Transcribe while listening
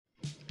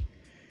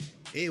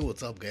Hey,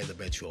 what's up, guys? I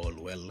bet you all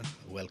well.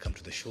 Welcome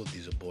to the show. This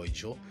is your boy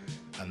Joe,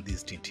 and this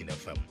is Tintin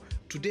FM.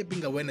 Today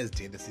being a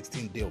Wednesday, the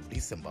 16th day of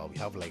December, we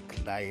have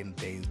like 9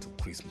 days to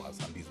Christmas,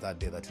 and it's that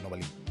day that you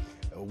normally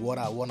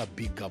wanna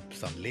big up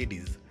some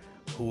ladies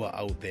who are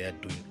out there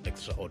doing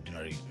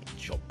extraordinary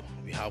job.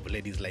 We have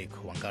ladies like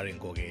Wangari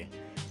Ngoge,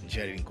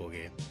 Jerry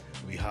Ngoge.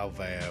 We have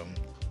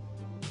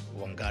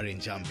Wangari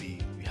Njambi,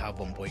 we have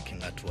Omboy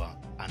Kingatua,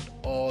 and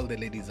all the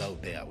ladies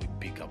out there, we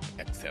pick up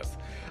excess.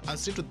 And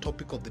straight to the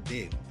topic of the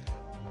day,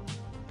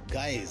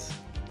 guys,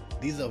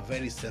 this is a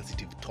very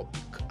sensitive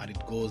topic, and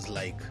it goes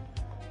like,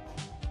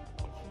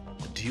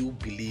 do you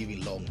believe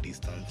in long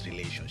distance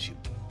relationship?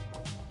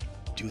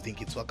 Do you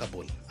think it's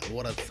workable? And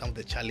what are some of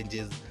the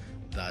challenges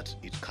that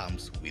it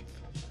comes with?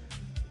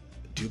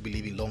 Do you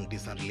believe in long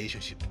distance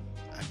relationship?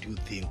 And do you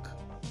think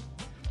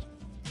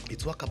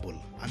it's workable?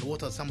 And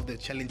what are some of the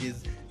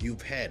challenges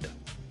you've had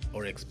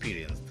or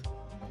experienced?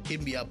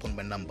 Hit me up on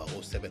my number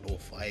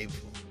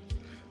 0705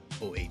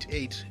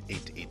 088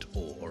 880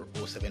 or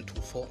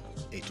 0724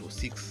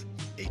 806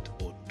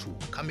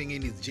 802. Coming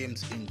in is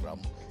James Ingram.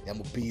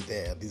 I'm be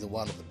there. This is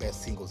one of the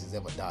best singles he's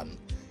ever done.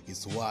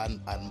 It's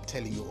one, I'm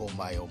telling you, oh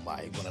my, you're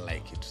gonna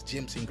like it.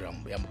 James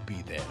Ingram, I'm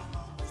be there.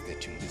 Stay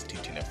tuned. This is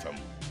Tintin FM.